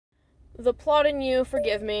The Plot in You,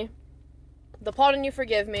 Forgive Me. The Plot in You,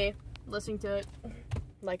 Forgive Me. Listening to it,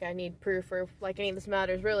 like I need proof or like any of this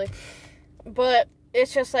matters, really. But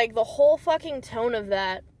it's just like the whole fucking tone of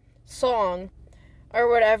that song or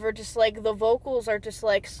whatever, just like the vocals are just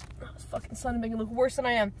like, oh, this fucking sun making me look worse than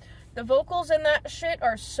I am. The vocals in that shit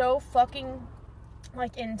are so fucking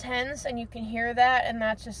like intense, and you can hear that, and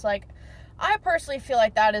that's just like, I personally feel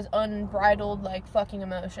like that is unbridled like fucking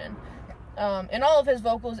emotion. In all of his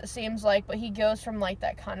vocals, it seems like, but he goes from like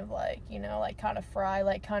that kind of like, you know, like kind of Fry,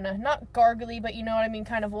 like kind of not gargly, but you know what I mean,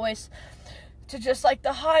 kind of voice, to just like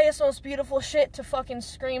the highest, most beautiful shit, to fucking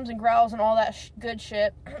screams and growls and all that good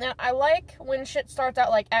shit. And I like when shit starts out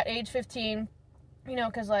like at age 15, you know,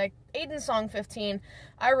 because like Aiden's song 15,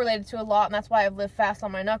 I related to a lot, and that's why I've lived fast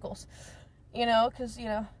on my knuckles, you know, because, you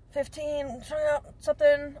know, 15, strung out,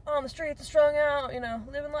 something on the streets, strung out, you know,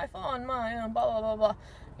 living life on my own, blah, blah, blah, blah,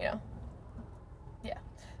 you know. Yeah,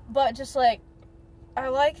 but just like, I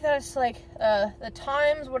like that it's like, the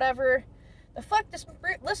times, whatever, the fuck, just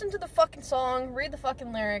listen to the fucking song, read the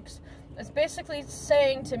fucking lyrics. It's basically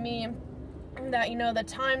saying to me that, you know, the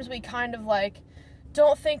times we kind of like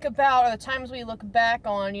don't think about, or the times we look back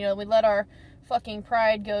on, you know, we let our fucking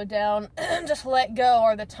pride go down, just let go,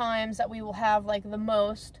 are the times that we will have like the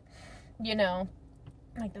most, you know,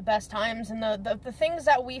 like the best times, and the things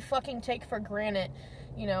that we fucking take for granted.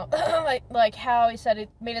 You know, like how he said it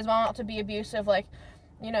made his mom out to be abusive. Like,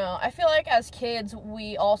 you know, I feel like as kids,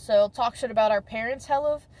 we also talk shit about our parents hell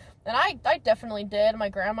of, and I definitely did, my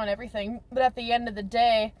grandma and everything, but at the end of the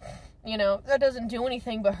day, you know, that doesn't do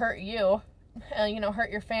anything but hurt you, and, you know,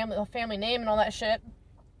 hurt your family, the family name and all that shit.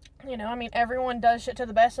 You know, I mean, everyone does shit to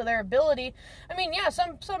the best of their ability. I mean, yeah,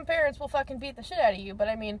 some parents will fucking beat the shit out of you, but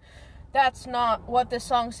I mean, that's not what this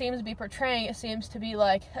song seems to be portraying. It seems to be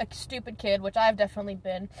like a stupid kid, which I've definitely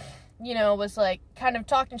been, you know, was like kind of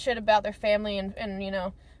talking shit about their family, and you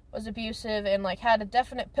know, was abusive, and like had a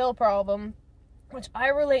definite pill problem, which I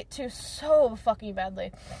relate to so fucking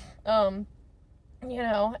badly. You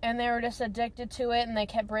know, and they were just addicted to it, and they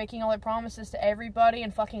kept breaking all their promises to everybody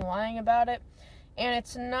and fucking lying about it. And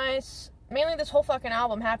it's nice, mainly this whole fucking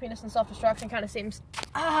album, Happiness and Self-Destruction, kind of seems,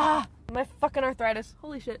 my fucking arthritis,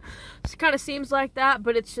 holy shit, it kind of seems like that,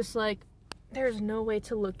 but it's just like, there's no way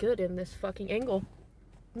to look good in this fucking angle.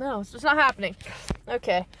 No, it's just not happening.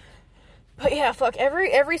 Okay. But yeah, fuck,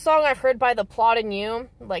 every song I've heard by The Plot in You,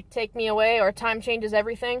 like Take Me Away or Time Changes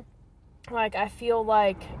Everything, like, I feel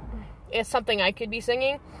like it's something I could be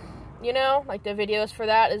singing, you know, like the videos for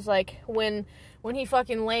that is like, when he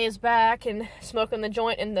fucking lays back and smoking the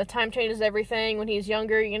joint, and the time changes everything when he's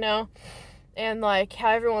younger, you know, and like how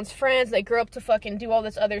everyone's friends, they grow up to fucking do all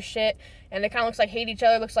this other shit, and they kind of looks like hate each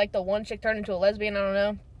other, looks like the one chick turned into a lesbian, I don't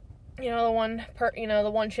know, you know, the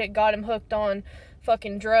one chick got him hooked on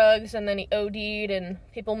fucking drugs, and then he OD'd, and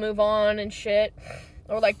people move on and shit,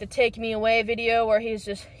 or like the Take Me Away video, where he's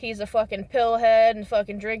a fucking pillhead, and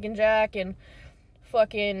fucking drinking jack, and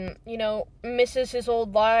fucking, you know, misses his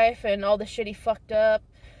old life, and all the shit he fucked up.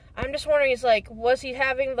 I'm just wondering, is like, was he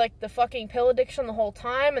having like the fucking pill addiction the whole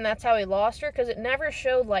time, and that's how he lost her? Because it never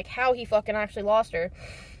showed like how he fucking actually lost her,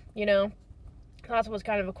 you know. That was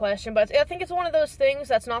kind of a question, but I think it's one of those things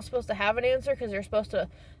that's not supposed to have an answer, because you're supposed to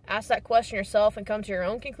ask that question yourself and come to your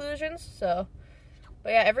own conclusions. So,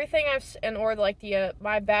 but yeah, everything or like the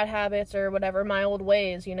my bad habits or whatever, my old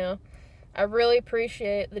ways, you know, I really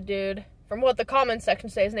appreciate the dude. From what the comments section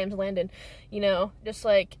say, his name's Landon, you know, just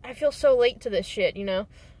like, I feel so late to this shit, you know.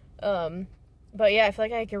 But yeah, I feel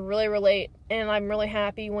like I can really relate, and I'm really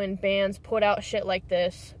happy when bands put out shit like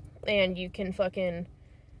this, and you can fucking,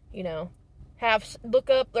 you know, look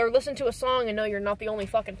up or listen to a song and know you're not the only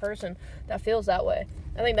fucking person that feels that way.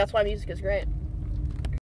 I think that's why music is great.